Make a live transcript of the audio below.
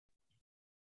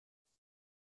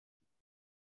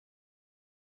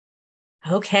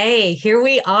Okay, here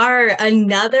we are,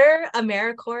 another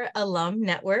AmeriCorps Alum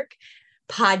Network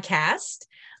podcast.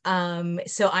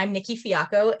 So I'm Nikki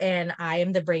Fiacco, and I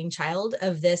am the brainchild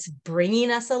of this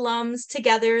bringing us alums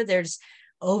together. There's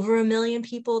over 1 million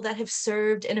people that have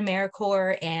served in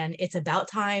AmeriCorps, and it's about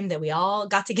time that we all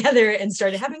got together and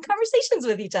started having conversations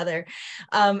with each other,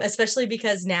 especially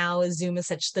because now Zoom is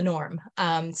such the norm.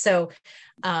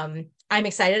 I'm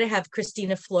excited to have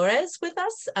Cristina Flores with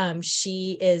us.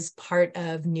 She is part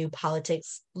of New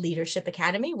Politics Leadership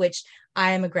Academy, which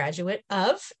I am a graduate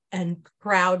of and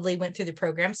proudly went through the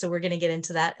program. So we're going to get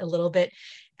into that a little bit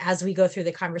as we go through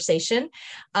the conversation.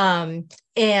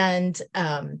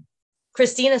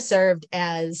 Cristina served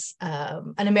as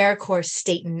an AmeriCorps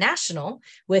state and national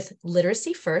with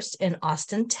Literacy First in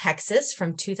Austin, Texas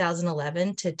from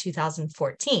 2011 to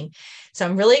 2014. So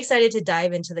I'm really excited to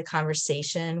dive into the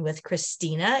conversation with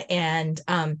Cristina. And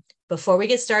before we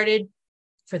get started,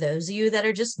 for those of you that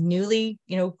are just newly,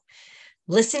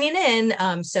 listening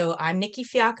in. So I'm Nikki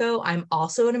Fiacco. I'm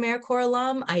also an AmeriCorps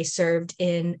alum. I served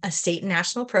in a state and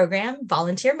national program,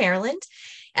 Volunteer Maryland,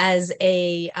 as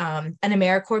an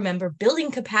AmeriCorps member,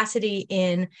 building capacity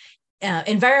in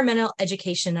environmental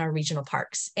education in our regional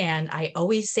parks. And I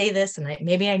always say this, and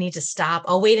maybe I need to stop.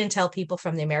 I'll wait until people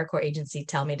from the AmeriCorps agency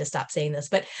tell me to stop saying this,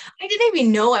 but I didn't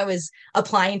even know I was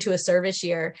applying to a service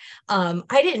year. I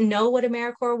didn't know what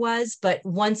AmeriCorps was, but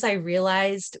once I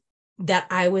realized that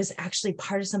I was actually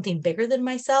part of something bigger than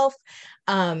myself,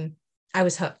 I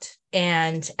was hooked.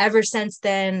 And ever since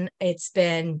then, it's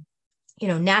been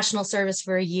national service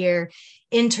for a year,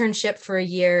 internship for a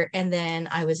year, and then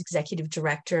I was executive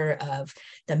director of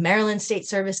the Maryland State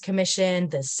Service Commission,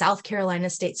 the South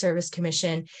Carolina State Service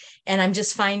Commission, and I'm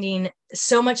just finding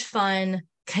so much fun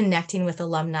connecting with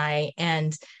alumni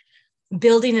and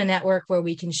building a network where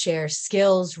we can share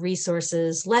skills,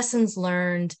 resources, lessons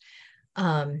learned.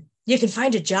 You can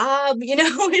find a job,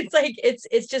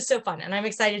 it's just so fun. And I'm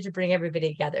excited to bring everybody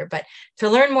together. But to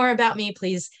learn more about me,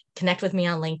 please connect with me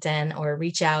on LinkedIn or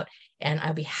reach out and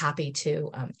I'll be happy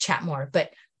to chat more.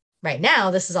 But right now,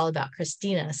 this is all about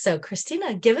Cristina. So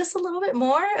Cristina, give us a little bit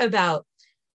more about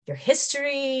your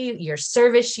history, your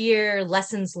service year,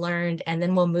 lessons learned, and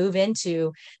then we'll move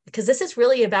into, because this is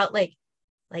really about like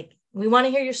we want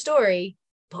to hear your story,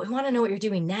 but we want to know what you're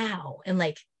doing now. And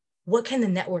what can the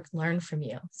network learn from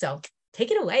you? So take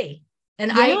it away.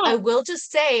 And I will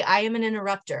just say, I am an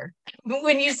interrupter.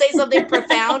 When you say something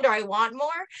profound or I want more,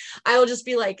 I will just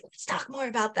be like, let's talk more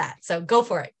about that. So go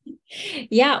for it.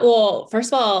 Yeah. Well,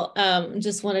 first of all,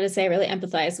 just wanted to say I really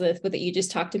empathize with what you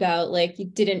just talked about. Like you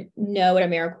didn't know what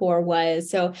AmeriCorps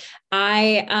was. So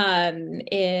I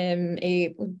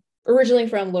am originally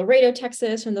from Laredo,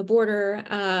 Texas, from the border,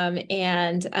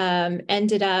 and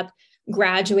ended up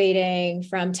graduating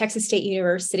from Texas State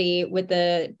University with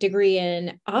a degree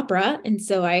in opera. And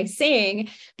so I sang,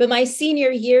 but my senior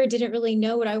year didn't really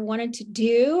know what I wanted to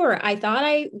do, or I thought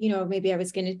maybe I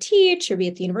was going to teach or be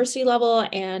at the university level,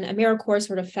 and AmeriCorps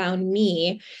sort of found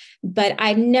me, but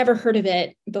I'd never heard of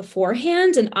it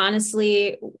beforehand. And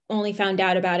honestly, only found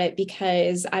out about it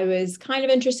because I was kind of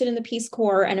interested in the Peace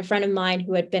Corps, and a friend of mine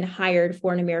who had been hired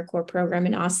for an AmeriCorps program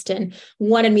in Austin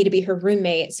wanted me to be her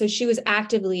roommate. So she was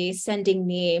actively sending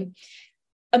me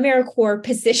AmeriCorps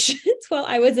positions while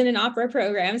I was in an opera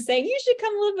program, saying, you should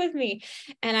come live with me.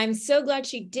 And I'm so glad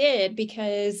she did,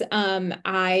 because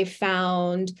I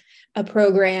found a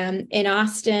program in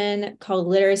Austin called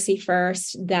Literacy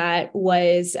First that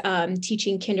was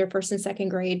teaching kindergarten, second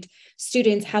grade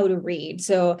students how to read.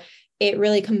 So it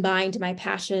really combined my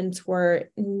passions for,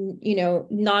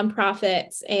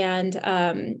 nonprofits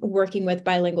and working with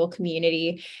bilingual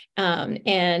community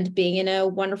and being in a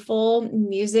wonderful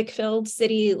music-filled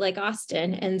city like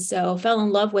Austin. And so fell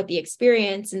in love with the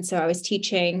experience. And so I was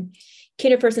teaching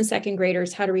kindergarten, second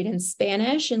graders how to read in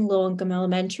Spanish in low-income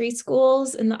elementary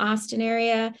schools in the Austin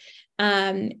area.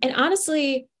 And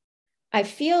honestly, I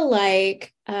feel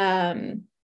like I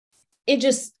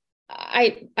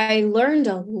learned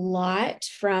a lot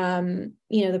from,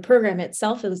 the program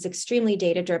itself. It was extremely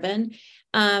data-driven,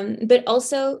 but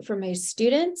also from my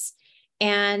students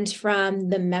and from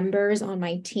the members on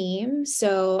my team.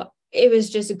 So it was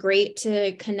just great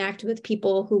to connect with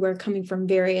people who were coming from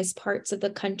various parts of the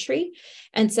country.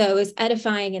 And so it was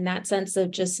edifying in that sense of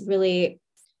just really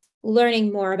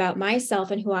learning more about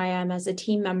myself and who I am as a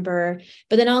team member,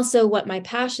 but then also what my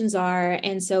passions are.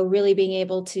 And so really being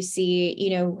able to see,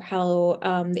 how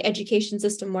the education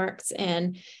system works,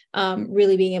 and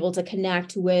really being able to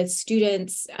connect with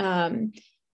students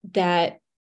that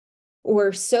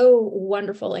were so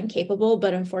wonderful and capable,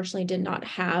 but unfortunately did not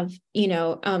have,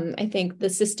 I think the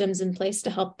systems in place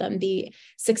to help them be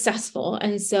successful.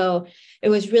 And so it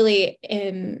was really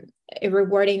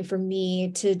rewarding for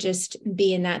me to just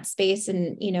be in that space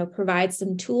and, provide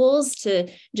some tools to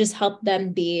just help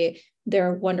them be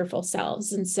their wonderful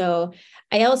selves. And so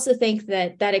I also think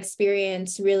that that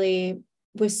experience really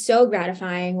was so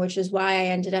gratifying, which is why I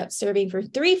ended up serving for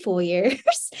 3 full years.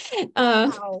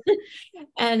 Wow.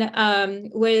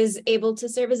 And was able to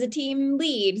serve as a team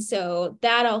lead. So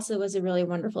that also was a really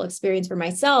wonderful experience for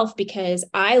myself, because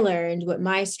I learned what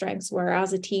my strengths were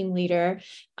as a team leader,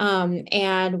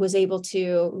 and was able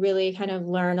to really kind of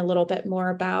learn a little bit more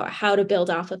about how to build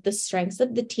off of the strengths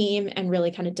of the team and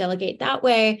really kind of delegate that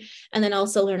way. And then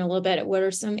also learn a little bit what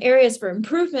are some areas for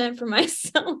improvement for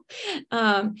myself.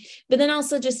 But then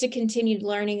also just to continue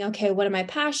learning, okay, what am I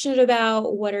passionate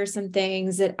about? What are some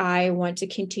things that I want to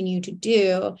continue to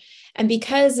do? And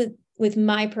because with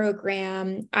my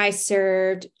program, I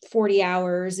served 40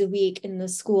 hours a week in the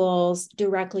schools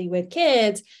directly with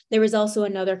kids, there was also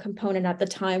another component at the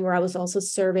time where I was also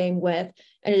serving with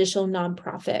an additional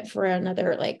nonprofit for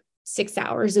another 6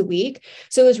 hours a week.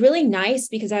 So it was really nice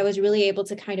because I was really able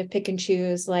to kind of pick and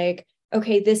choose,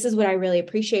 okay, this is what I really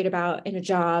appreciate about in a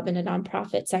job in a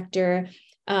nonprofit sector.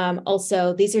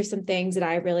 Also, these are some things that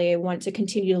I really want to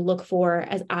continue to look for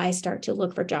as I start to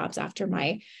look for jobs after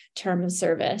my term of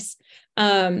service.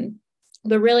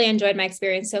 But really enjoyed my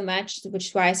experience so much, which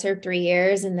is why I served 3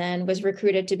 years and then was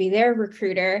recruited to be their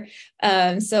recruiter.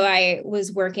 So I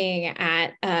was working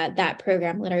at that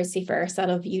program, Literacy First, out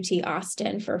of UT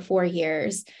Austin for 4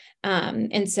 years.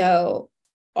 And so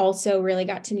also really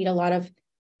got to meet a lot of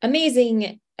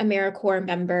amazing AmeriCorps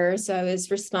members. So I was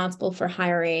responsible for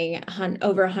hiring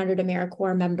over 100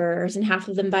 AmeriCorps members, and half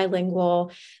of them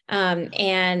bilingual,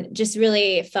 and just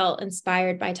really felt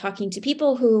inspired by talking to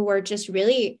people who were just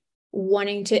really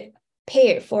wanting to pay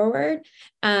it forward,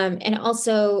 and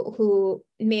also who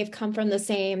may have come from the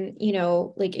same,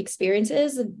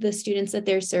 experiences of the students that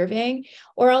they're serving,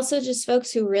 or also just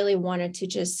folks who really wanted to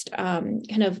just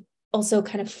kind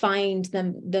of find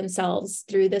themselves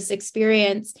through this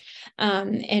experience,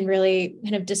 and really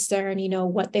kind of discern,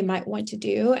 what they might want to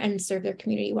do and serve their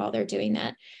community while they're doing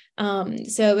that.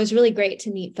 So it was really great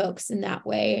to meet folks in that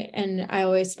way. And I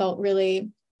always felt really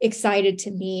excited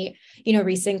to meet,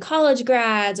 recent college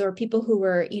grads or people who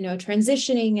were,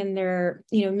 transitioning in their,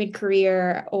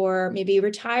 mid-career or maybe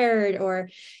retired, or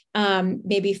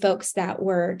maybe folks that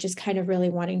were just kind of really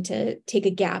wanting to take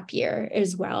a gap year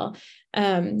as well.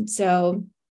 So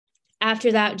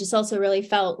after that, just also really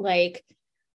felt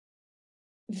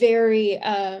very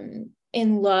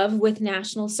in love with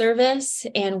national service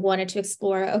and wanted to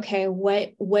explore, okay,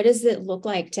 what does it look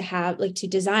like to have, to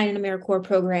design an AmeriCorps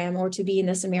program or to be in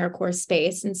this AmeriCorps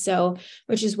space? And so,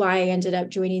 which is why I ended up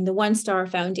joining the One Star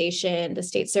Foundation, the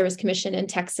State Service Commission in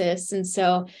Texas. And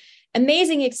so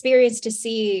amazing experience to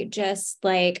see, just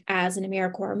as an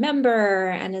AmeriCorps member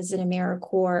and as an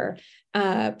AmeriCorps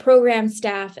program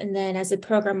staff, and then as a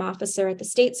program officer at the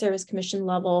State Service Commission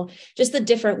level, just the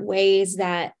different ways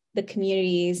that the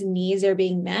community's needs are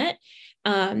being met,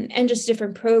 and just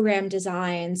different program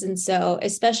designs. And so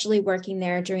especially working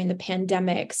there during the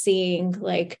pandemic, seeing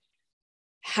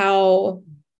how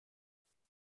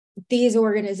these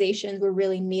organizations were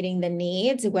really meeting the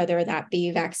needs, whether that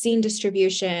be vaccine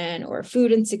distribution or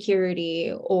food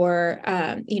insecurity or,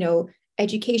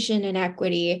 education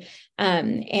inequity,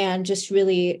 and just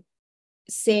really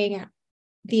seeing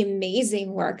the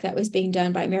amazing work that was being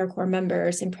done by AmeriCorps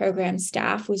members and program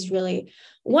staff was really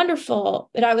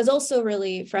wonderful. But I was also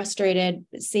really frustrated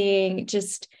seeing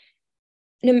just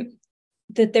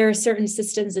that there are certain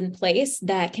systems in place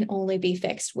that can only be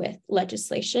fixed with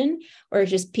legislation or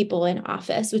just people in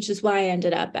office, which is why I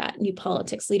ended up at New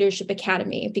Politics Leadership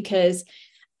Academy, because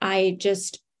I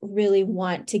just really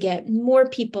want to get more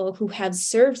people who have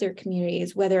served their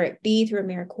communities, whether it be through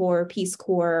AmeriCorps, Peace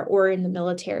Corps, or in the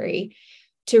military,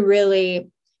 to really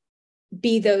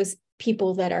be those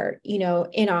people that are,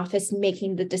 in office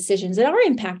making the decisions that are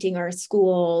impacting our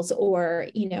schools or,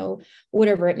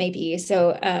 whatever it may be.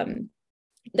 So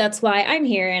that's why I'm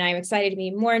here, and I'm excited to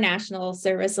meet more national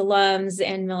service alums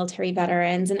and military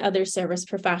veterans and other service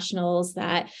professionals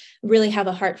that really have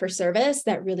a heart for service,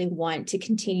 that really want to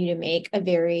continue to make a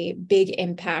very big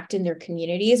impact in their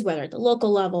communities, whether at the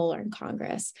local level or in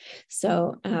Congress.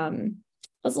 So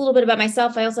that's a little bit about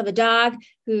myself. I also have a dog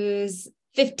who's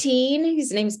 15.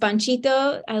 His name's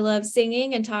Panchito. I love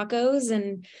singing and tacos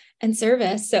and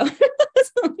service. So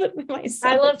that's a little bit about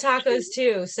myself. I love tacos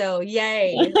too. So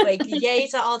yay, yay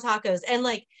to all tacos. And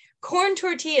corn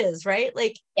tortillas, right?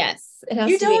 Like, yes, it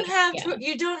has to be. Yeah.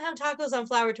 you don't have tacos on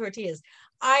flour tortillas.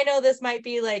 I know this might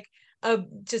be like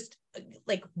just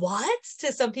like what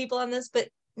to some people on this, but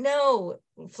no,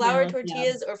 flour No, yeah.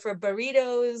 tortillas or for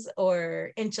burritos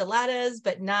or enchiladas,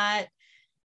 but not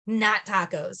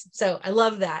tacos. So I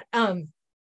love that.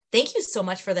 Thank you so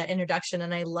much for that introduction.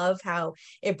 And I love how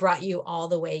it brought you all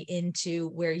the way into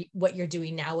what you're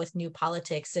doing now with new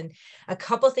politics. And a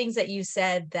couple things that you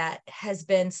said that has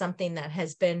been something that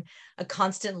has been a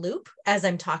constant loop as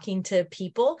I'm talking to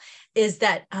people is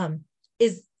that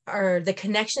are the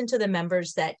connection to the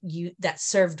members that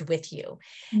served with you.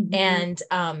 Mm-hmm. And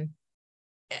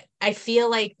I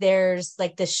feel like there's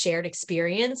like this shared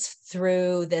experience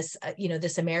through this,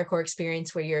 this AmeriCorps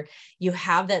experience where you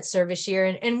have that service year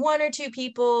and one or two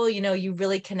people, you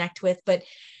really connect with, but,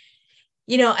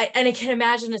 I can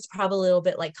imagine it's probably a little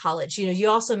bit like college. You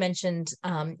also mentioned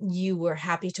you were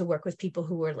happy to work with people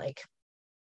who were like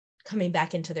coming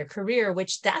back into their career,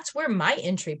 which that's where my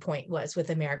entry point was with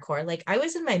AmeriCorps. Like I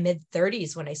was in my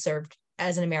mid-30s when I served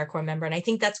as an AmeriCorps member. And I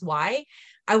think that's why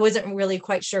I wasn't really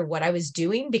quite sure what I was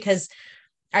doing, because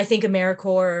I think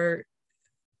AmeriCorps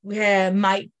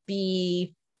might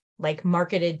be like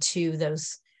marketed to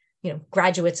those,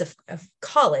 graduates of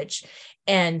college.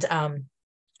 And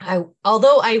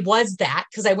although I was that,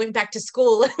 because I went back to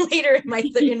school later in my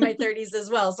 30s as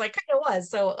well. So I kind of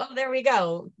was. So, there we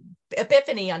go.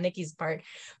 Epiphany on Nikki's part.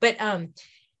 But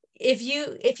if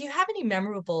you have any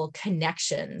memorable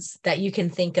connections that you can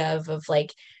think of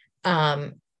like,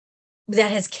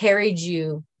 that has carried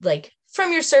you like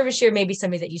from your service year, maybe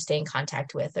somebody that you stay in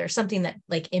contact with or something that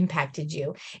like impacted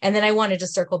you. And then I wanted to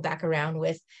circle back around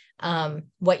with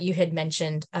what you had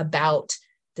mentioned about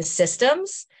the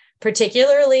systems,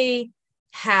 particularly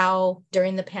how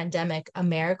during the pandemic,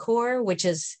 AmeriCorps, which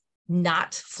is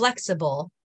not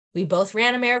flexible. We both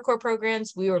ran AmeriCorps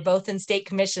programs. We were both in state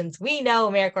commissions. We know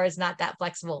AmeriCorps is not that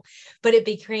flexible, but it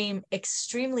became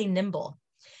extremely nimble.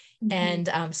 Mm-hmm.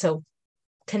 And so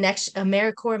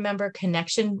AmeriCorps member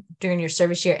connection during your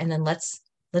service year, and then let's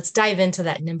dive into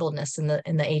that nimbleness in the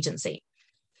agency.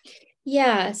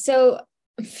 Yeah, so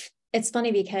it's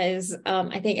funny because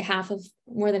I think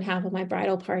more than half of my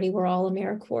bridal party were all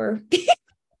AmeriCorps.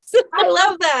 I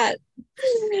love that.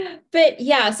 But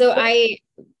yeah, so I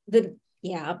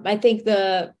think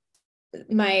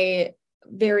my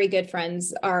very good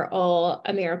friends are all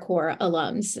AmeriCorps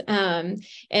alums,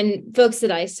 and folks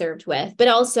that I served with, but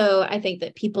also I think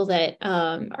that people that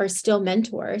are still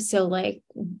mentors. So like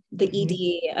the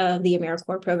ED of the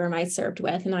AmeriCorps program I served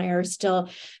with and I are still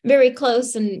very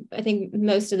close. And I think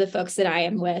most of the folks that I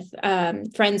am with,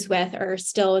 friends with, are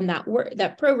still in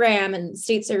that program and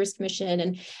State Service Commission.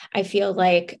 And I feel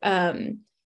like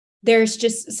there's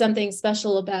just something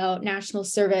special about national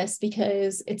service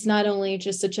because it's not only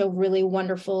just such a really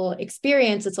wonderful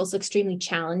experience, it's also extremely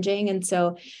challenging. And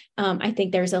so I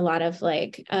think there's a lot of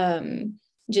like,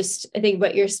 I think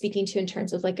what you're speaking to in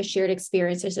terms of like a shared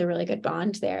experience, there's a really good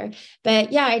bond there.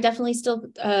 But yeah, I definitely still,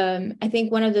 I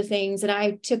think one of the things that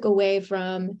I took away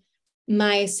from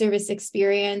my service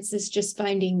experience is just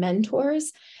finding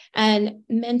mentors. And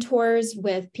mentors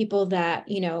with people that,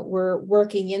 were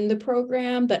working in the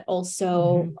program, but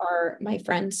also are my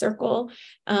friend circle.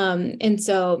 And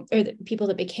so, or the people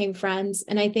that became friends.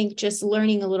 And I think just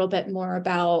learning a little bit more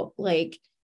about like,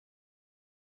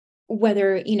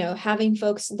 whether, having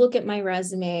folks look at my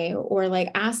resume or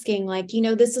like asking like,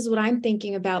 this is what I'm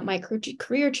thinking about my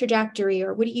career trajectory,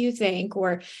 or what do you think?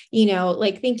 Or,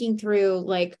 like thinking through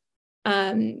like,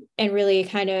 and really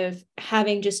kind of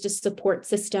having just a support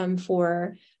system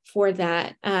for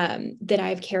that, that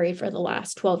I've carried for the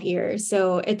last 12 years.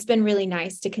 So it's been really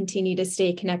nice to continue to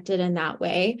stay connected in that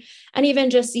way. And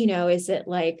even just, is it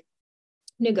like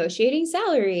negotiating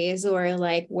salaries or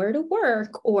like where to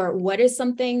work, or what is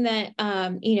something that,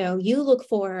 you look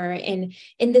for in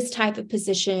this type of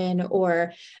position,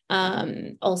 or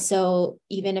also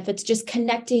even if it's just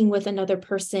connecting with another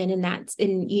person and that's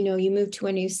in, you move to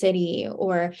a new city,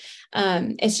 or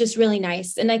it's just really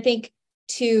nice. And I think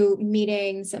to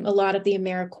meeting a lot of the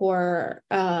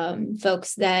AmeriCorps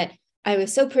folks that I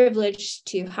was so privileged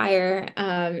to hire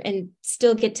and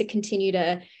still get to continue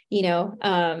to,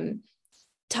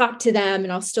 talk to them,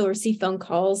 and I'll still receive phone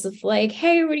calls of like,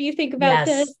 hey, what do you think about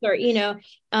this? Or,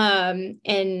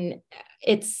 and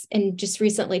just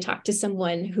recently talked to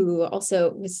someone who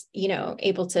also was,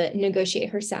 able to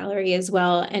negotiate her salary as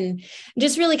well. And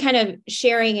just really kind of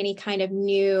sharing any kind of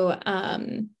new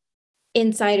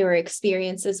insight or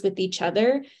experiences with each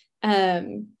other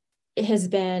has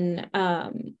been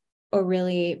a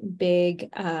really big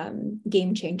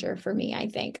game changer for me. I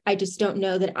think I just don't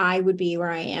know that I would be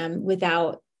where I am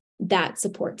without that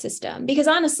support system, because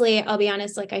honestly, I'll be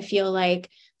honest, like I feel like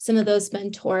some of those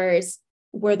mentors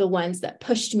were the ones that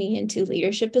pushed me into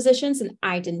leadership positions, and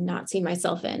I did not see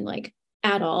myself in, like,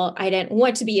 at all. I didn't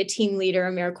want to be a team leader,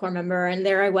 AmeriCorps member, and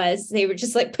there I was. They were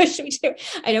just like pushing me to.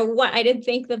 I didn't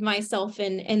think of myself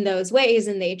in those ways,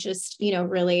 and they just,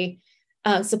 really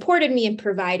supported me and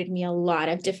provided me a lot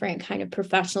of different kind of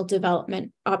professional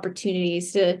development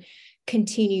opportunities to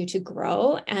continue to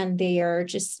grow. And they are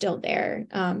just still there,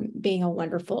 being a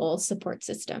wonderful support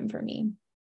system for me.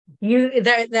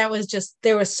 That was just,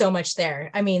 there was so much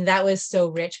there. I mean, that was so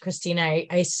rich, Cristina.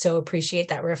 I so appreciate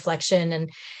that reflection.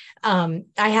 And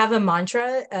I have a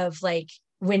mantra of, like,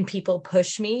 when people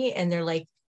push me and they're like,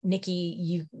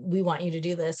 Nikki, we want you to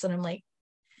do this. And I'm like,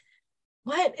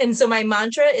 what? And so my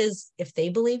mantra is, if they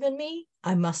believe in me,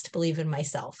 I must believe in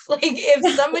myself. Like,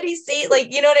 if somebody see,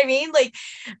 like, you know what I mean? Like,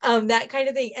 that kind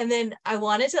of thing. And then I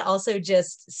wanted to also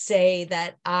just say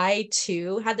that I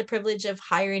too had the privilege of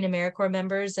hiring AmeriCorps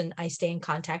members, and I stay in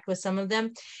contact with some of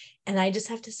them. And I just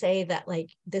have to say that, like,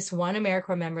 this one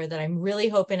AmeriCorps member that I'm really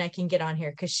hoping I can get on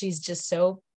here, because she's just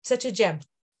such a gem.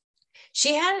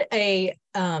 She had a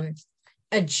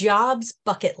jobs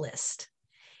bucket list.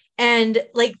 And,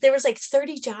 like, there was like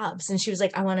 30 jobs. And she was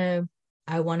like, I want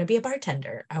to be a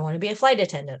bartender. I want to be a flight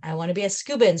attendant. I want to be a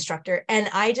scuba instructor. And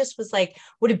I just was like,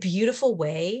 what a beautiful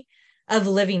way of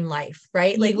living life,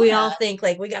 right? Like, we all think,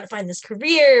 like, we got to find this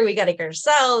career, we got to get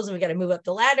ourselves, we got to move up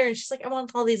the ladder. And she's like, I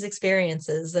want all these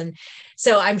experiences. And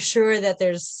so I'm sure that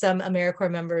there's some AmeriCorps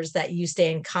members that you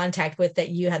stay in contact with that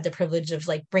you had the privilege of,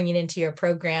 like, bringing into your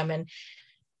program. And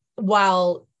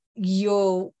while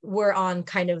you were on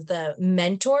kind of the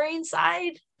mentoring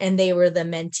side and they were the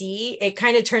mentee, it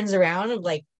kind of turns around of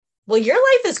like, well, your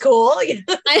life is cool.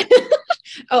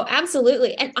 Oh,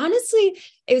 absolutely. And honestly,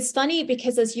 it was funny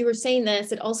because as you were saying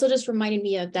this, it also just reminded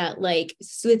me of that, like,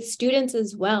 with students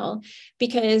as well,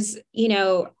 because,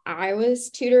 I was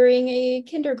tutoring a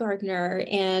kindergartner,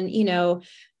 and,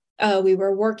 we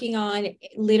were working on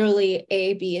literally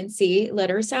A, B, and C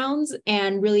letter sounds,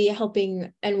 and really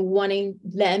helping and wanting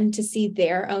them to see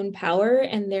their own power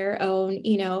and their own,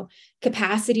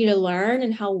 capacity to learn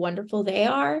and how wonderful they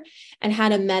are, and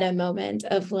had a meta moment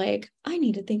of, like, I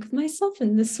need to think of myself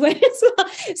in this way as well.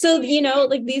 So,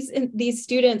 like, these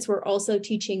students were also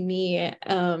teaching me,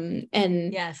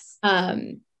 and yes,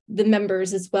 the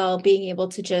members as well, being able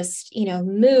to just,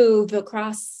 move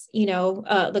across,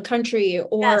 the country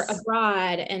or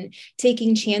abroad, and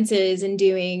taking chances and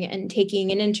taking an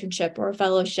internship or a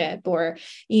fellowship, or,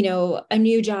 a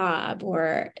new job,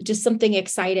 or just something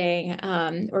exciting,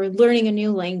 or learning a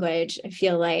new language. I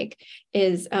feel like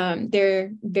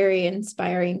they're very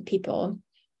inspiring people.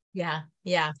 Yeah.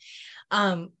 Yeah.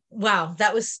 Wow.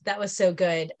 That was so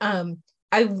good.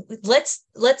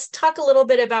 Let's talk a little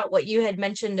bit about what you had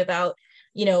mentioned about,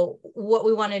 what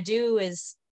we want to do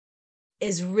is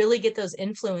really get those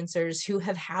influencers who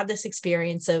have had this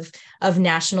experience of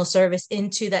national service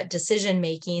into that decision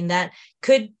making that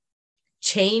could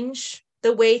change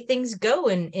the way things go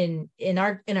in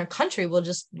our country. We'll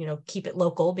just, keep it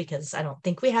local, because I don't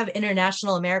think we have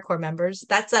international AmeriCorps members.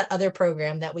 That's that other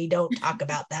program that we don't talk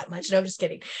about that much. No, I'm just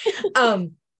kidding.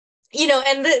 And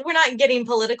we're not getting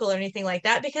political or anything like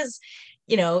that, because,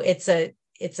 it's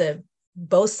a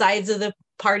both sides of the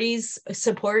parties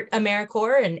support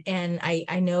AmeriCorps, and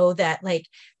I know that, like,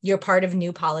 you're part of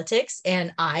New Politics,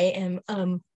 and I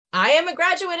am a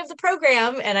graduate of the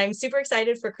program, and I'm super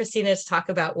excited for Cristina to talk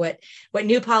about what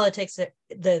New Politics,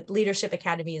 the Leadership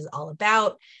Academy, is all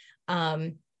about.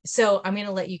 So I'm going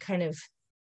to let you kind of,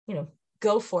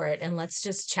 go for it, and let's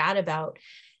just chat about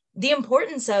the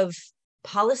importance of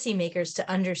policymakers to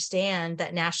understand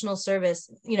that national service,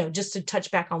 just to touch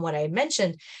back on what I had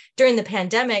mentioned during the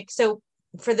pandemic. So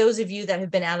for those of you that have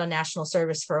been out on national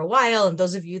service for a while, and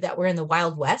those of you that were in the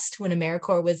Wild West when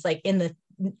AmeriCorps was, like, in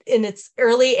its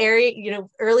early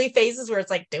early phases, where it's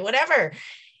like, do whatever,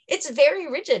 it's very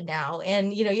rigid now.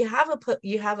 And, you have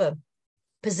a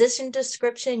position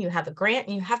description, you have a grant,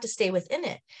 and you have to stay within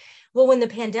it. Well, when the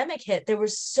pandemic hit, there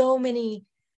was so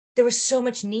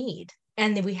much need.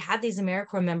 And we had these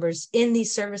AmeriCorps members in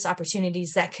these service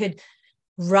opportunities that could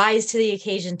rise to the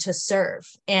occasion to serve.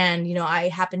 And, I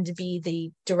happened to be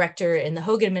the director in the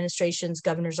Hogan administration's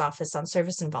governor's office on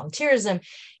service and volunteerism.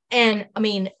 And I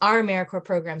mean, our AmeriCorps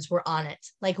programs were on it.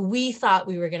 Like, we thought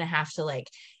we were going to have to, like,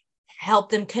 help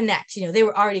them connect. They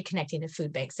were already connecting to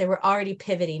food banks. They were already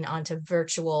pivoting onto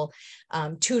virtual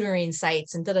tutoring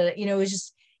sites, and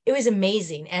it was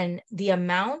amazing. And the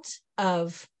amount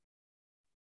of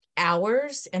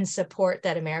hours and support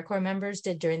that AmeriCorps members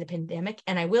did during the pandemic.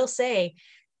 And I will say,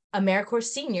 AmeriCorps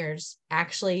seniors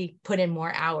actually put in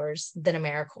more hours than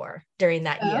AmeriCorps during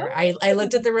that year. I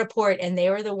looked at the report, and they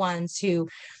were the ones who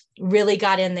really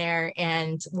got in there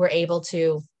and were able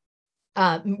to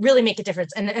really make a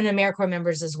difference, and AmeriCorps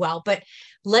members as well. But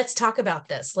let's talk about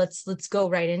this. Let's go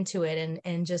right into it,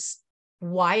 and just,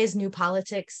 why is New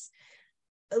Politics,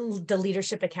 the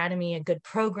Leadership Academy, a good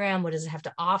program? What does it have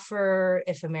to offer?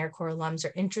 If AmeriCorps alums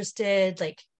are interested,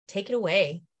 like, take it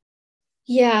away.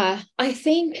 Yeah, I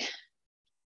think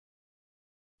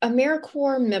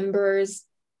AmeriCorps members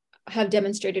have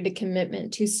demonstrated a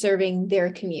commitment to serving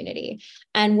their community.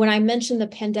 And when I mentioned the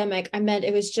pandemic, I meant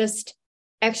it was just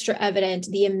extra evident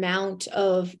the amount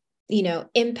of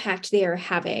impact they are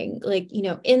having, like,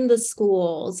 in the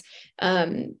schools,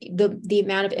 the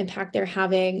amount of impact they're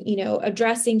having,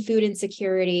 addressing food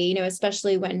insecurity,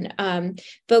 especially when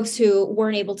folks who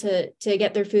weren't able to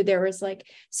get their food, there was like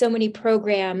so many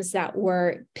programs that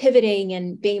were pivoting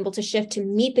and being able to shift to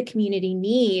meet the community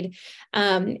need.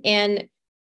 And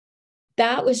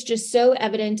that was just so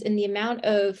evident in the amount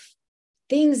of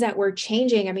things that were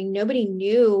changing. I mean, nobody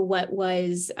knew what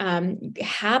was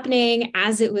happening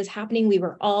as it was happening. We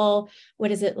were all,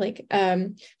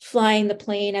 flying the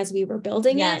plane as we were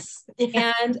building it.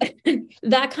 And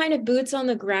that kind of boots on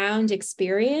the ground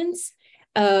experience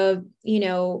of,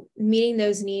 meeting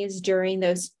those needs during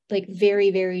those like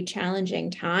very, very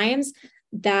challenging times,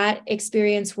 that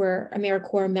experience where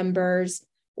AmeriCorps members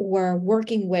were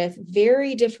working with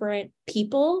very different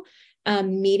people,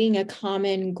 meeting a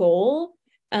common goal,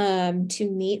 to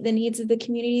meet the needs of the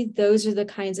community. Those are the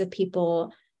kinds of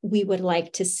people we would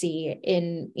like to see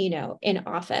in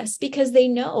office, because they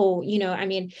know,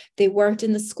 they worked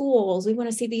in the schools. We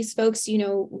want to see these folks,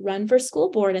 run for school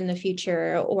board in the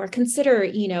future, or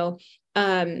consider,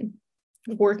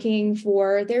 working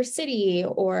for their city,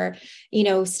 or,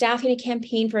 staffing a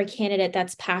campaign for a candidate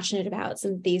that's passionate about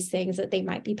some of these things that they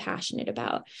might be passionate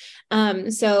about.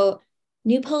 So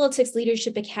New Politics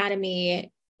Leadership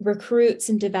Academy recruits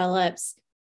and develops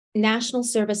National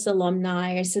Service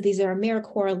alumni. So these are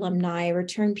AmeriCorps alumni,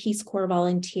 returned Peace Corps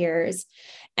volunteers,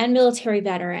 and military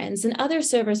veterans, and other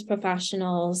service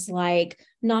professionals like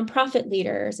nonprofit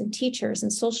leaders and teachers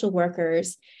and social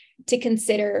workers, to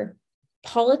consider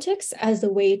politics as a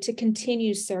way to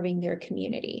continue serving their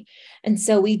community. And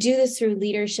so we do this through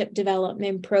leadership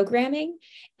development programming,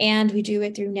 and we do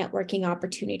it through networking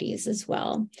opportunities as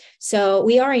well. So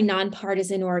we are a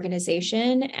nonpartisan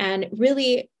organization, and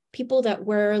really people that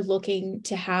we're looking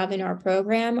to have in our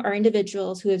program are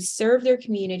individuals who have served their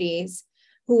communities,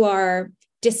 who are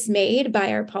dismayed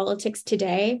by our politics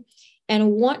today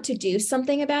and want to do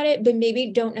something about it, but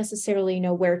maybe don't necessarily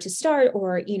know where to start,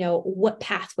 or, what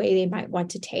pathway they might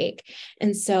want to take.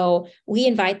 And so we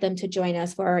invite them to join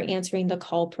us for our Answering the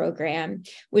Call program,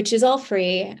 which is all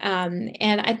free.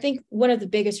 And I think one of the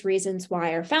biggest reasons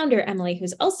why our founder, Emily,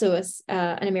 who's also an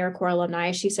AmeriCorps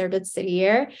alumni, she served at City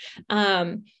Year,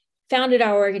 founded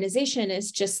our organization,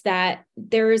 is just that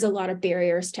there is a lot of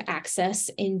barriers to access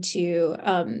into,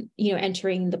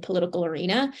 entering the political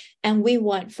arena. And we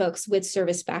want folks with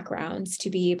service backgrounds to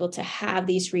be able to have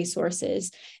these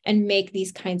resources and make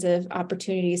these kinds of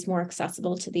opportunities more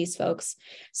accessible to these folks.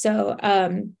 So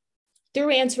through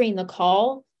Answering the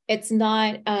Call, it's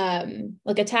not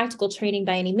like a tactical training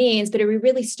by any means, but we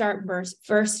really start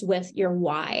first with your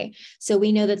why. So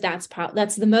we know that that's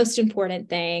the most important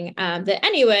thing that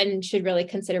anyone should really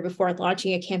consider before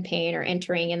launching a campaign or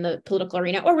entering in the political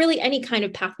arena, or really any kind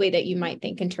of pathway that you might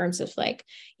think in terms of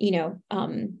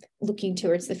looking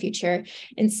towards the future.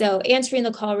 And so Answering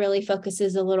the Call really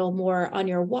focuses a little more on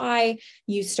your why.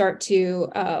 You start to,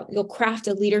 you'll craft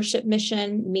a leadership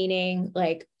mission, meaning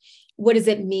like, what does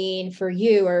it mean for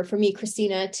you, or for me,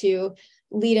 Cristina, to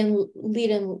lead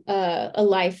in a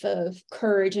life of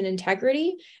courage and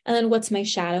integrity? And then what's my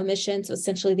shadow mission? So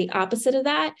essentially the opposite of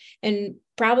that, and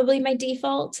probably my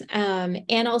default.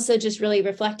 And also just really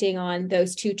reflecting on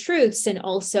those two truths, and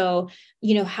also,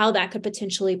 how that could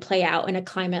potentially play out in a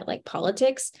climate like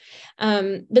politics.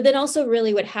 But then also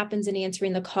really what happens in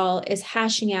Answering the Call is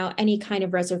hashing out any kind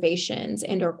of reservations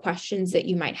and or questions that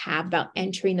you might have about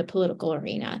entering the political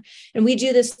arena. And we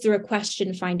do this through a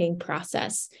question finding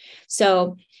process.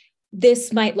 So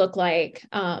this might look like,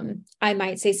 I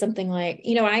might say something like,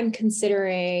 I'm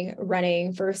considering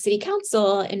running for city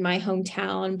council in my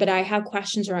hometown, but I have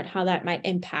questions around how that might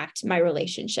impact my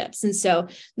relationships. And so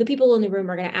the people in the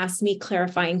room are going to ask me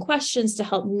clarifying questions to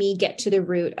help me get to the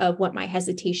root of what my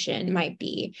hesitation might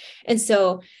be. And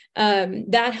so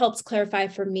that helps clarify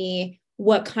for me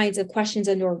what kinds of questions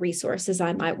and or resources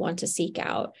I might want to seek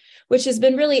out, which has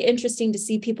been really interesting to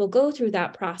see people go through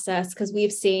that process, because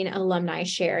we've seen alumni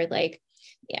share, like,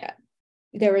 yeah,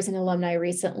 there was an alumni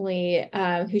recently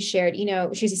who shared,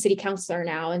 she's a city councilor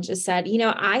now, and just said,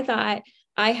 I thought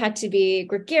I had to be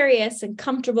gregarious and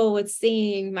comfortable with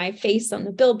seeing my face on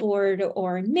the billboard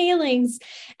or mailings.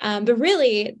 But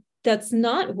really, that's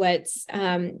not what's,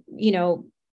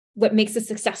 what makes a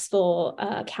successful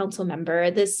council member.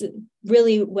 This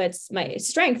really, what's my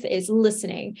strength is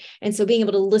listening. And so being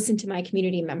able to listen to my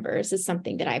community members is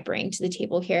something that I bring to the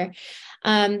table here.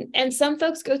 And some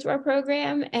folks go through our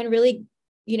program and really,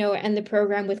 end the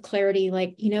program with clarity,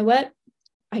 like, you know what?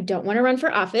 I don't want to run for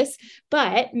office,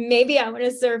 but maybe I want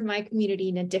to serve my community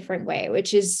in a different way,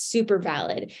 which is super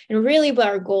valid. And really what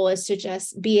our goal is to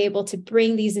just be able to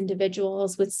bring these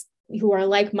individuals who are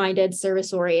like-minded,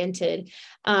 service-oriented,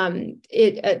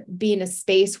 be in a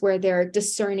space where they're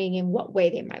discerning in what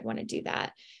way they might want to do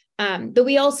that. But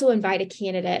we also invite a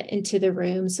candidate into the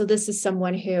room. So this is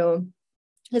someone who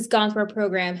has gone through our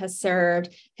program, has served,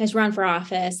 has run for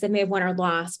office, they may have won or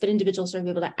lost, but individuals are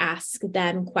able to ask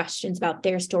them questions about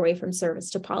their story from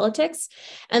service to politics.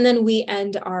 And then we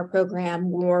end our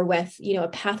program more with, a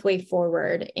pathway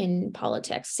forward in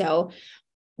politics. So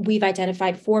we've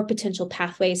identified 4 potential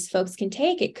pathways folks can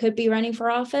take. It could be running for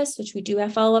office, which we do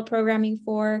have follow-up programming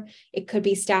for. It could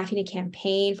be staffing a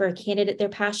campaign for a candidate they're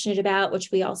passionate about, which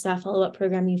we also have follow-up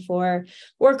programming for.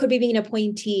 Or it could be being an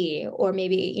appointee, or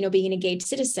maybe, being an engaged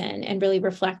citizen and really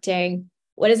reflecting,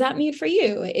 what does that mean for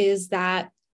you? Is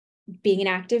that being an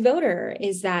active voter?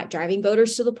 Is that driving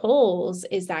voters to the polls?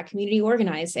 Is that community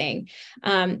organizing?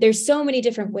 There's so many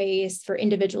different ways for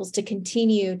individuals to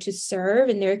continue to serve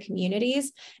in their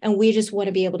communities. And we just want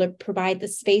to be able to provide the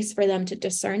space for them to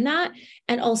discern that,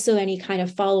 and also any kind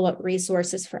of follow-up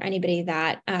resources for anybody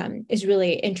that is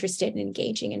really interested in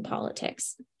engaging in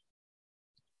politics.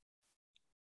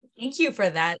 Thank you for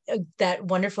that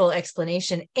wonderful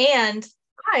explanation. And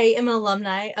I am an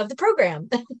alumni of the program.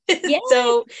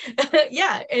 So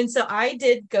yeah. And so I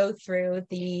did go through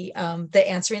the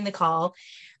Answering the Call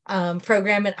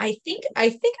program. And I think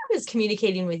I was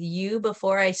communicating with you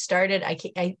before I started.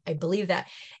 I believe that.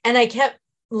 And I kept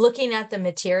looking at the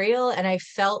material and I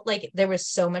felt like there was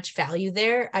so much value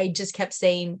there. I just kept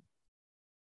saying,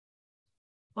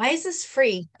 why is this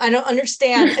free? I don't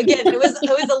understand. Again, it was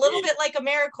a little bit like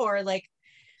AmeriCorps, like,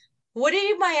 what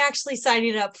am I actually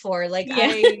signing up for? Like,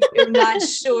 I am not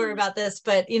sure about this,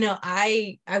 but,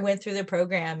 I went through the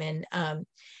program and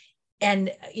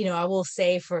I will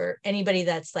say, for anybody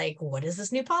that's like, what is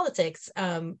this new politics?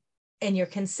 And you're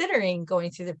considering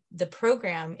going through the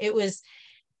program, it was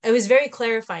very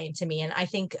clarifying to me. And I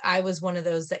think I was one of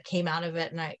those that came out of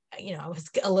it. And I was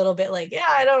a little bit like, yeah,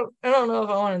 I don't know if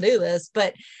I want to do this,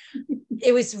 but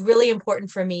it was really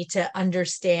important for me to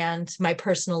understand my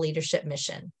personal leadership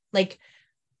mission. Like,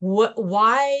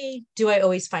 why do I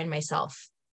always find myself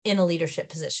in a leadership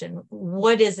position?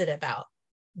 What is it about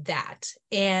that?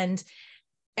 And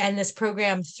this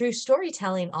program, through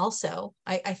storytelling also,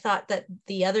 I thought that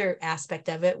the other aspect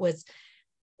of it was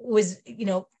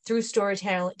through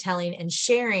storytelling and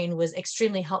sharing was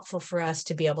extremely helpful for us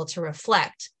to be able to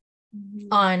reflect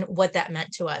on what that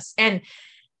meant to us. And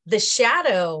the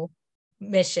shadow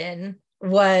mission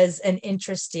was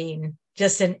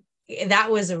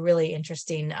that was a really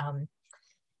interesting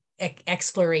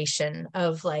exploration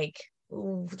of, like,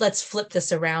 let's flip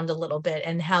this around a little bit.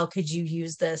 And how could you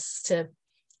use this to,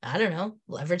 I don't know,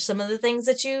 leverage some of the things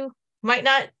that you might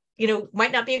not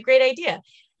be a great idea.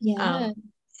 Yeah.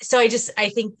 So I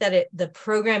think that the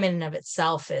program in and of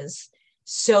itself is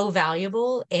so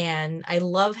valuable. And I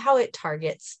love how it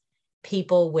targets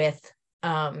people with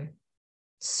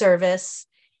service,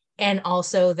 and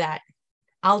also that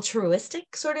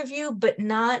altruistic sort of view, but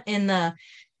not in the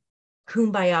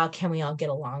kumbaya, can we all get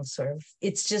along sort of.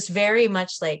 It's just very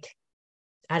much like,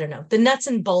 I don't know, the nuts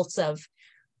and bolts of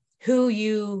who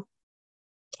you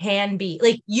can be.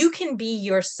 Like, you can be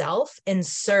yourself and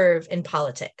serve in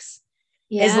politics,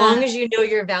 as long as you know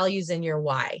your values and your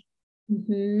why.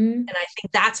 And I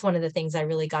think that's one of the things I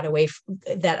really got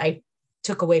that I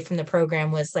took away from the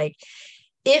program, was like,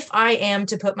 if I am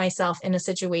to put myself in a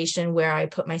situation where I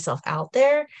put myself out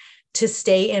there, to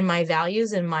stay in my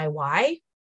values and my why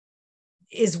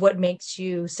is what makes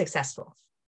you successful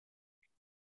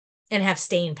and have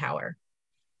staying power.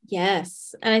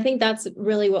 Yes. And I think that's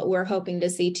really what we're hoping to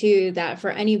see too, that for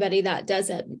anybody that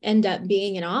doesn't end up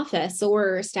being in office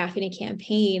or staffing a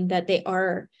campaign, that they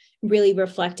are really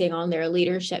reflecting on their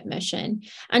leadership mission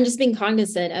and just being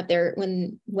cognizant of their,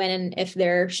 when and if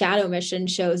their shadow mission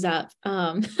shows up.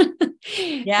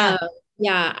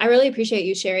 Yeah, I really appreciate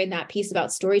you sharing that piece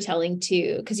about storytelling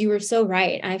too, because you were so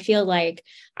right. I feel like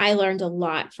I learned a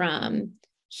lot from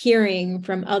hearing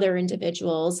from other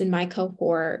individuals in my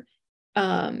cohort,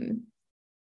 um,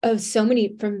 of so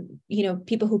many from,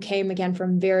 people who came again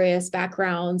from various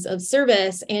backgrounds of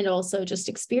service and also just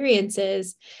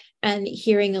experiences, and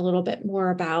hearing a little bit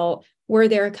more about where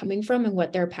they're coming from and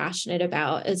what they're passionate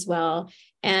about as well.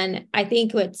 And I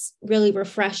think what's really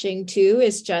refreshing too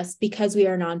is just because we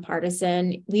are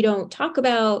nonpartisan, we don't talk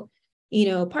about,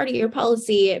 party or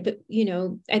policy, but,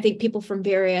 I think people from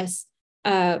various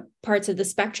parts of the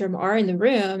spectrum are in the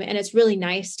room. And it's really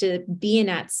nice to be in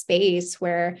that space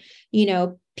where,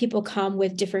 people come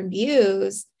with different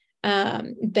views,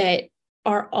 but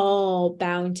are all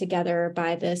bound together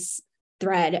by this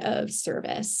thread of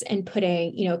service and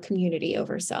putting, community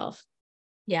over self.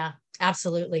 Yeah,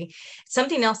 absolutely.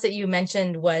 Something else that you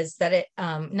mentioned was that it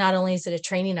not only is it a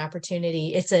training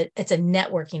opportunity, it's a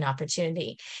networking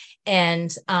opportunity.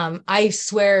 And I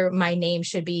swear my name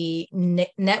should be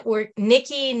Nikki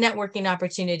Networking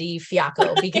Opportunity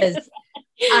Fiacco, because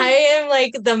I am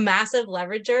like the massive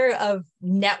leverager of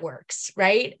networks,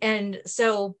 right? And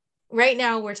so right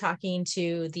now we're talking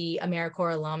to the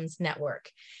AmeriCorps Alums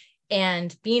Network,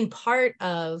 and being part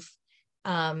of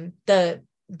the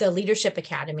Leadership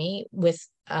Academy with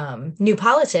New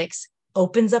Politics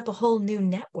opens up a whole new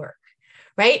network,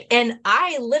 right? And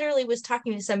I literally was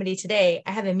talking to somebody today.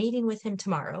 I have a meeting with him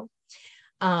tomorrow.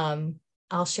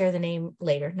 I'll share the name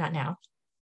later, not now.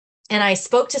 And I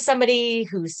spoke to somebody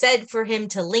who said for him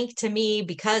to link to me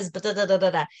because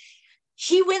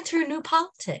he went through New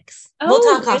Politics. We'll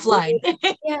talk offline.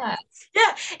 Yeah.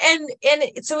 Yeah.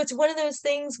 And so it's one of those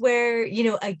things where,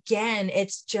 again,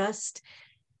 it's just,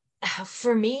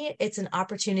 for me, it's an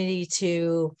opportunity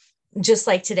to, just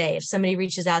like today, if somebody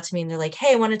reaches out to me and they're like,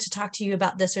 hey, I wanted to talk to you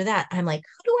about this or that, I'm like,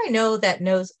 who do I know that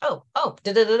knows?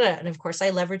 And of course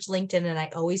I leverage LinkedIn, and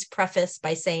I always preface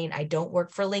by saying I don't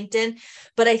work for LinkedIn,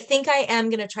 but I think I am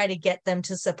going to try to get them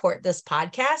to support this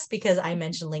podcast because I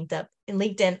mention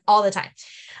LinkedIn all the time.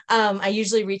 I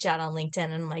usually reach out on LinkedIn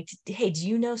and I'm like, hey, do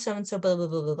you know so-and-so, blah, blah,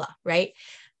 blah, blah, blah, right?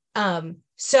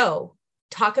 So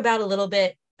talk about a little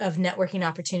bit of networking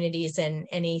opportunities and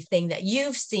anything that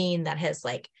you've seen that has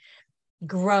like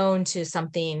grown to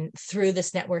something through this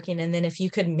networking. And then if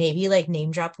you could maybe like name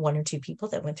drop one or two people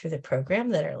that went through the program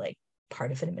that are like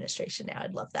part of an administration now,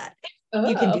 I'd love that.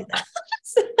 You can do that.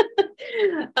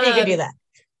 You can do that.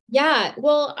 Yeah.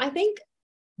 Well, I think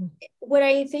what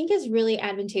I think is really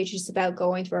advantageous about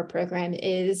going through our program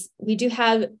is we do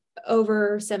have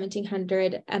over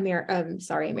 1,700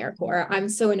 AmeriCorps. I'm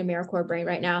so in AmeriCorps brain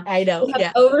right now. I know. We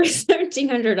have over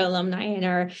 1,700 alumni in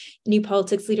our New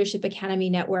Politics Leadership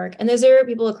Academy network. And those are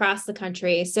people across the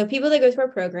country. So people that go through our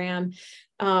program,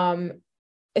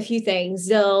 a few things,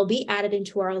 they'll be added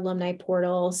into our alumni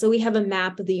portal. So we have a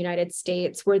map of the United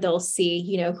States where they'll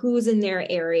see, who's in their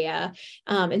area.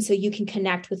 And so you can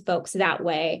connect with folks that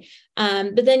way.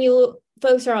 But then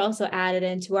folks are also added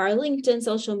into our LinkedIn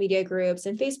social media groups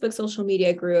and Facebook social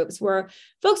media groups where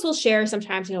folks will share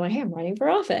sometimes, hey, I'm running for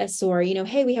office, or,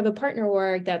 hey, we have a partner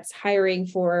org that's hiring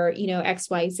for,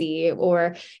 XYZ,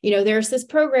 or, there's this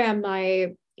program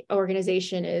my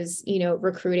organization is,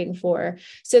 recruiting for.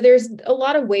 So there's a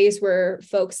lot of ways where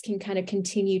folks can kind of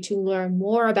continue to learn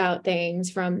more about things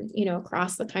from,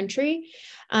 across the country.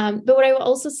 But what I will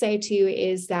also say too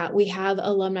is that we have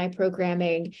alumni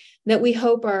programming that we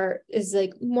hope is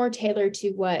like more tailored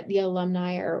to what the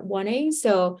alumni are wanting.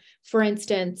 So for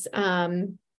instance,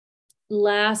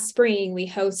 last spring, we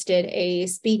hosted a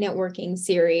speed networking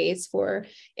series for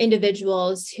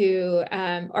individuals who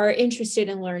are interested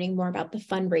in learning more about the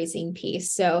fundraising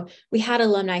piece. So we had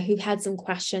alumni who had some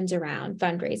questions around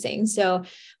fundraising. So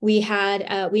we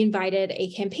invited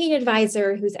a campaign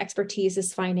advisor whose expertise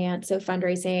is finance, so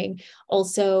fundraising,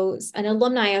 also an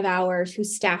alumni of ours who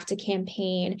staffed a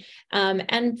campaign.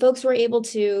 And folks were able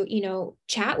to,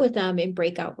 chat with them in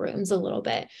breakout rooms a little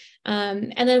bit.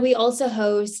 And then we also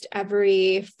host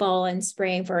every fall and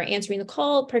spring for our Answering the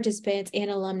Call participants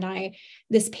and alumni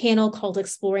this panel called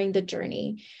Exploring the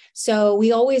Journey. So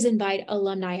we always invite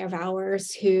alumni of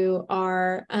ours who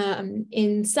are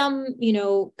in some,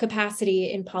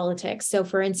 capacity in politics. So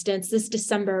for instance, this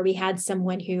December, we had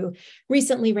someone who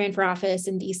recently ran for office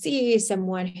in DC,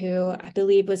 someone who I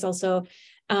believe was also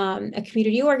a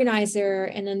community organizer,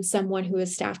 and then someone who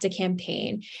has staffed a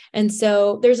campaign. And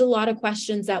so there's a lot of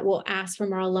questions that we'll ask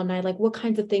from our alumni, like what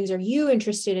kinds of things are you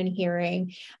interested in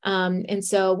hearing? And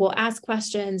so we'll ask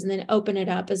questions and then open it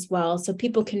up as well so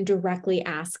people can directly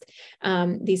ask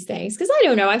these things. Because I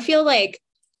don't know, I feel like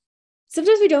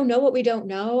sometimes we don't know what we don't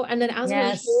know. And then as we're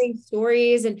Yes. hearing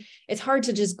stories, and it's hard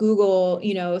to just Google,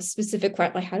 specific,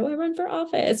 like, how do I run for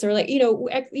office? Or like,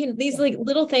 these like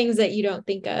little things that you don't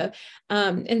think of.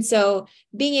 And so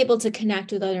being able to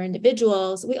connect with other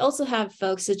individuals, we also have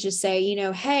folks that just say,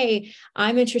 hey,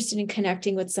 I'm interested in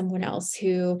connecting with someone else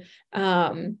who,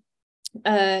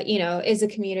 is a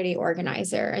community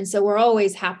organizer. And so we're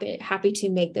always happy to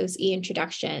make those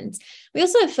introductions. We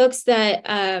also have folks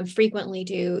that frequently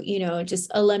do,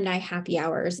 just alumni happy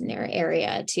hours in their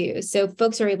area too. So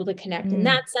folks are able to connect in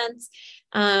that sense.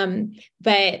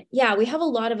 But yeah, we have a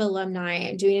lot of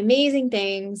alumni doing amazing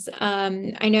things.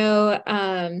 I know,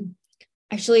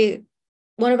 actually,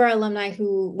 one of our alumni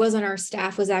who was on our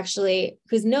staff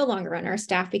who's no longer on our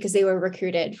staff because they were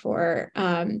recruited for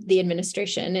the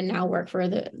administration and now work for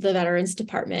the Veterans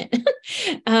Department.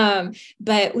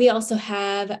 But we also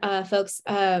have folks,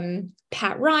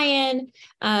 Pat Ryan,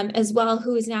 as well,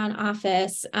 who is now in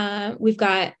office. We've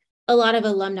got a lot of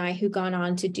alumni who've gone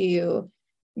on to do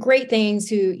great things,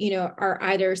 who, are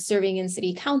either serving in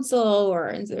city council or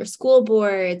in their school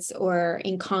boards or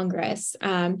in Congress.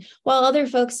 While other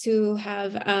folks who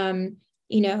have, I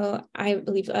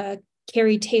believe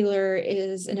Carrie Taylor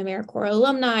is an AmeriCorps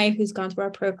alumni who's gone through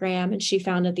our program, and she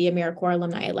founded the AmeriCorps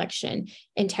Alumni Election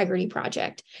Integrity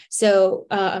Project. So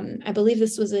I believe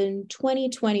this was in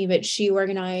 2020, but she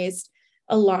organized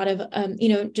a lot of,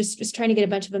 just trying to get a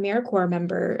bunch of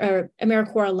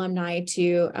AmeriCorps alumni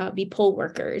to be poll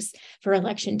workers for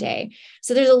election day.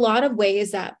 So there's a lot of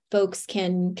ways that folks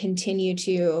can continue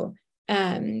to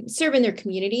serve in their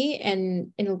community,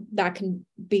 and that can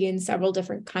be in several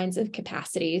different kinds of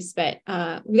capacities. But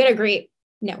we've got a great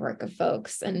network of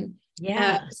folks, and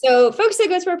so folks that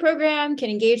go through our program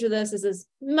can engage with us as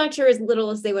much or as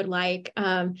little as they would like.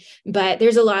 But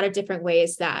there's a lot of different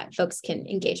ways that folks can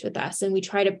engage with us. And we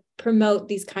try to promote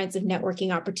these kinds of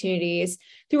networking opportunities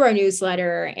through our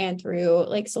newsletter and through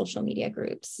like social media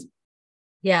groups.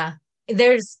 Yeah.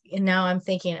 Now I'm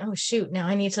thinking, oh, shoot, now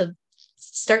I need to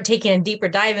start taking a deeper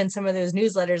dive in some of those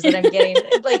newsletters that I'm getting.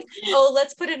 Like, oh,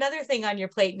 let's put another thing on your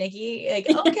plate, Nikki. Like,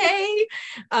 okay.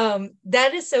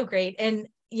 That is so great. And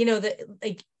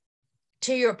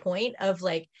to your point of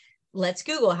like, let's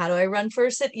Google, how do I run for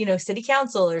city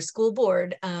council or school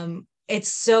board?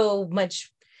 It's so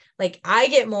much, like, I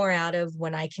get more out of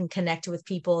when I can connect with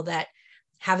people that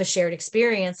have a shared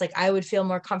experience. Like, I would feel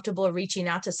more comfortable reaching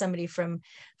out to somebody from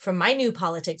my new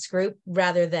politics group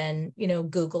rather than,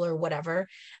 Google or whatever.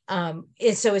 So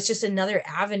it's just another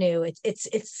avenue. It's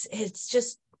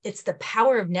the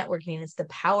power of networking. It's the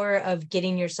power of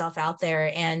getting yourself out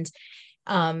there. And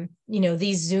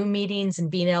these Zoom meetings and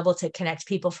being able to connect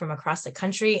people from across the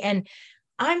country. And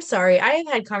I'm sorry, I have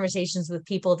had conversations with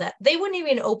people that they wouldn't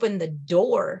even open the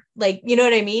door. Like, you know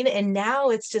what I mean? And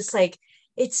now it's just like,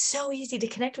 it's so easy to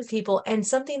connect with people. And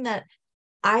something that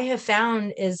I have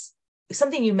found is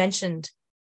something you mentioned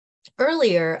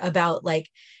earlier about like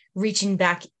reaching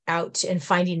back out and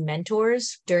finding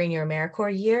mentors during your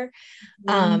AmeriCorps year.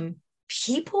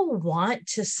 People want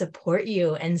to support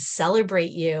you and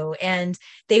celebrate you, and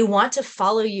they want to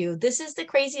follow you. This is the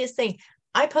craziest thing.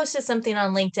 I posted something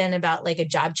on LinkedIn about like a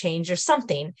job change or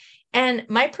something. And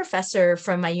my professor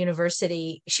from my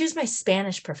university, she was my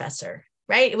Spanish professor,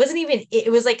 right? It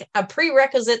was like a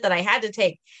prerequisite that I had to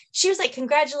take. She was like,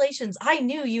 congratulations. I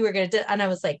knew you were going to do. And I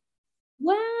was like,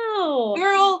 wow,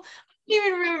 girl,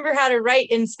 even remember how to write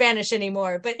in Spanish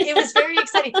anymore, but it was very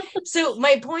exciting. So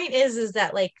my point is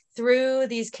that like through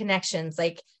these connections,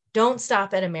 like don't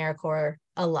stop at AmeriCorps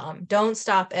alum, don't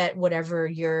stop at whatever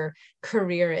your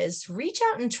career is, reach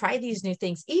out and try these new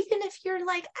things. Even if you're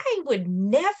like, I would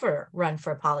never run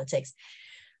for politics.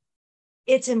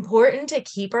 It's important to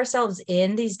keep ourselves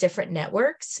in these different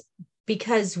networks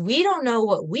because we don't know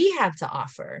what we have to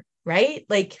offer, right?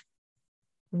 Like,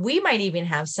 we might even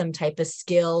have some type of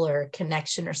skill or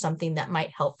connection or something that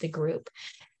might help the group.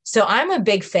 So I'm a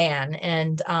big fan.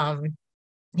 And,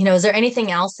 is there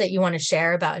anything else that you want to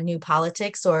share about New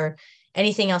Politics, or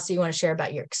anything else that you want to share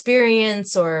about your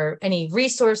experience, or any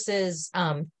resources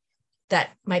that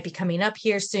might be coming up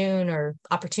here soon, or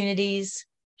opportunities?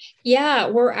 Yeah,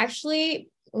 we're actually,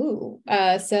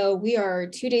 so we are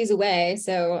 2 days away.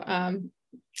 So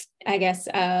I guess,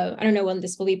 I don't know when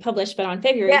this will be published, but on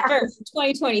February 1st,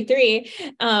 2023,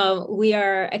 we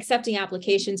are accepting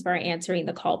applications for our Answering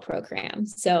the Call program.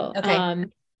 So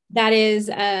that is,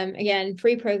 again,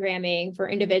 free programming for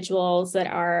individuals that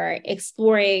are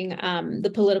exploring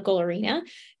the political arena,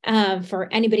 for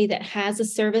anybody that has a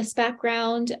service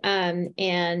background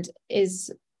and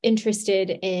is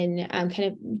interested in kind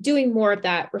of doing more of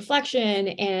that reflection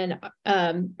and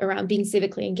around being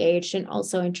civically engaged, and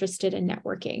also interested in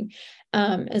networking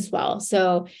as well.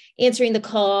 So answering the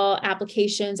call,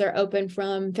 applications are open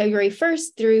from February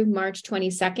 1st through March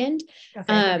 22nd.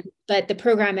 Okay. But the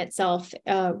program itself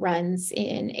runs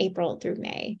in April through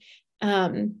May.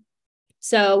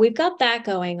 So we've got that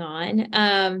going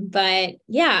on. But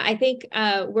yeah, I think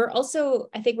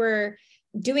we're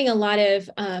doing a lot of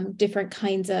different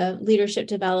kinds of leadership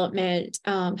development,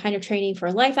 kind of training for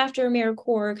life after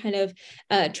AmeriCorps, kind of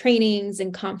trainings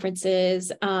and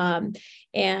conferences,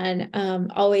 and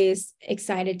always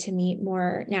excited to meet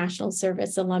more National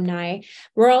Service alumni.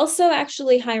 We're also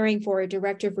actually hiring for a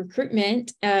director of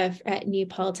recruitment at New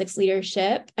Politics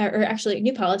Leadership, or actually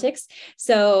New Politics.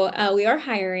 So we are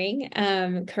hiring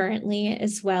currently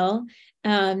as well.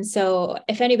 So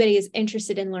if anybody is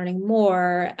interested in learning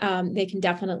more, they can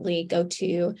definitely go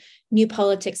to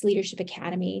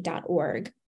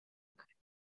newpoliticsleadershipacademy.org.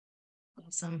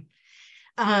 Awesome.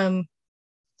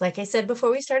 Like I said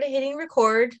before we started hitting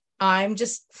record, I'm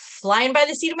just flying by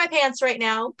the seat of my pants right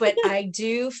now, but I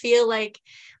do feel like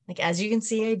as you can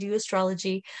see, I do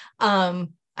astrology. I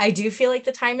do feel like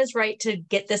the time is right to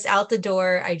get this out the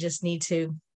door. I just need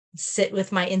to sit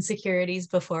with my insecurities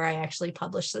before I actually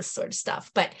publish this sort of stuff.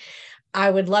 But I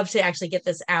would love to actually get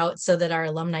this out so that our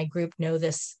alumni group know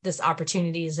this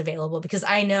opportunity is available, because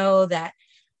I know that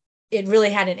it really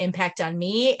had an impact on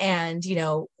me. And,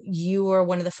 you were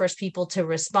one of the first people to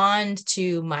respond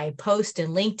to my post in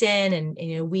LinkedIn. And,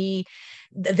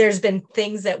 there's been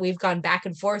things that we've gone back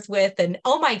and forth with. And,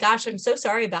 oh my gosh, I'm so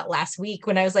sorry about last week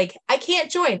when I was like, I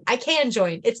can't join. I can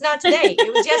join. It's not today.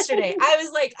 It was yesterday. I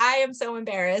was like, I am so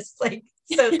embarrassed. So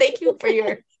thank you for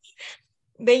your,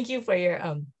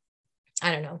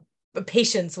 I don't know,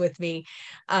 patience with me.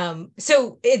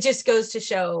 So it just goes to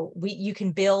show you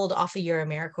can build off of your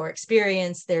AmeriCorps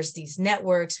experience. There's these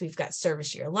networks. We've got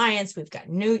Service Year Alliance. We've got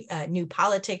New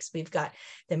Politics. We've got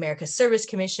the America Service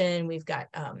Commission. We've got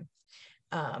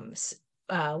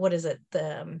what is it?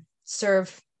 The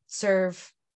serve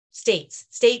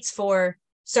states for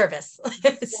service,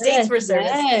 states for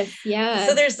service. Yes, yeah.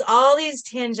 So there's all these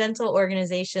tangential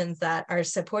organizations that are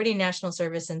supporting national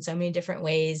service in so many different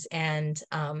ways. And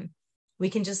we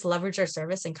can just leverage our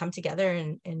service and come together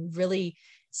and really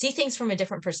see things from a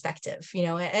different perspective,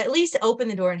 at least open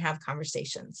the door and have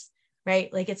conversations,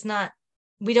 right? Like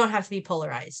we don't have to be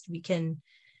polarized. We can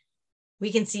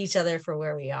see each other for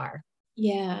where we are.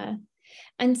 Yeah.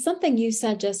 And something you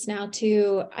said just now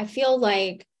too, I feel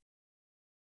like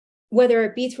whether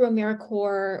it be through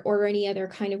AmeriCorps or any other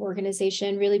kind of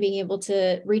organization, really being able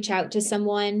to reach out to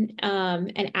someone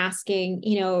and asking,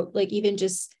 even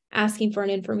just asking for an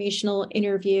informational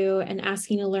interview and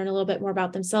asking to learn a little bit more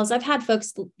about themselves. I've had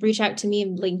folks reach out to me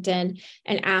in LinkedIn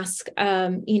and ask,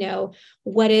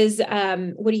 what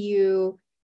do you,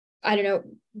 I don't know,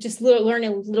 just learn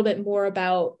a little bit more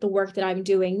about the work that I'm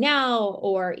doing now,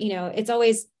 or,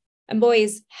 I'm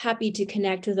always happy to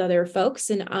connect with other folks.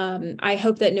 And I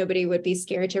hope that nobody would be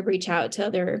scared to reach out to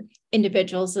other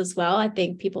individuals as well. I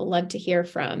think people love to hear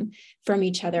from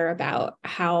each other about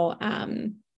how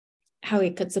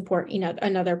it could support,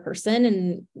 another person,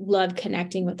 and love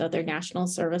connecting with other National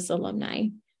Service alumni.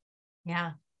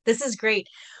 Yeah, this is great.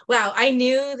 Wow. I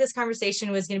knew this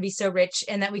conversation was going to be so rich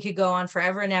and that we could go on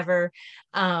forever and ever.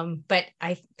 But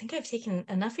I think I've taken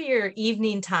enough of your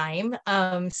evening time.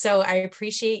 So I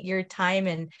appreciate your time.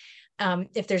 And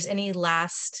if there's any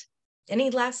last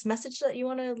message that you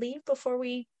want to leave before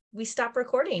we stop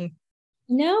recording.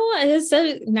 No, it's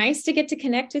so nice to get to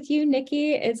connect with you,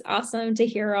 Nikki. It's awesome to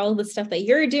hear all the stuff that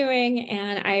you're doing.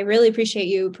 And I really appreciate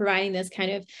you providing this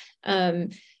kind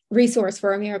of resource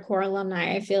for AmeriCorps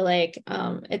alumni. I feel like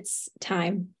it's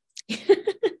time.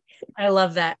 I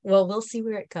love that. Well, we'll see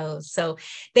where it goes. So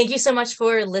thank you so much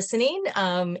for listening.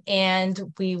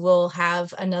 And we will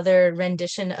have another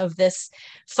rendition of this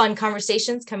fun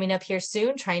conversations coming up here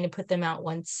soon, trying to put them out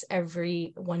one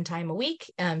time a week.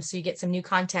 So you get some new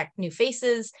contact, new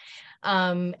faces.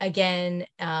 Again,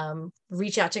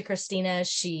 reach out to Cristina.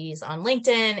 She's on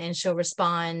LinkedIn and she'll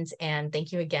respond. And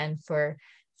thank you again for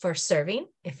serving,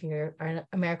 if you're an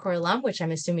AmeriCorps alum, which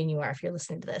I'm assuming you are if you're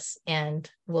listening to this. And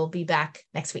we'll be back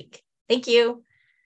next week. Thank you.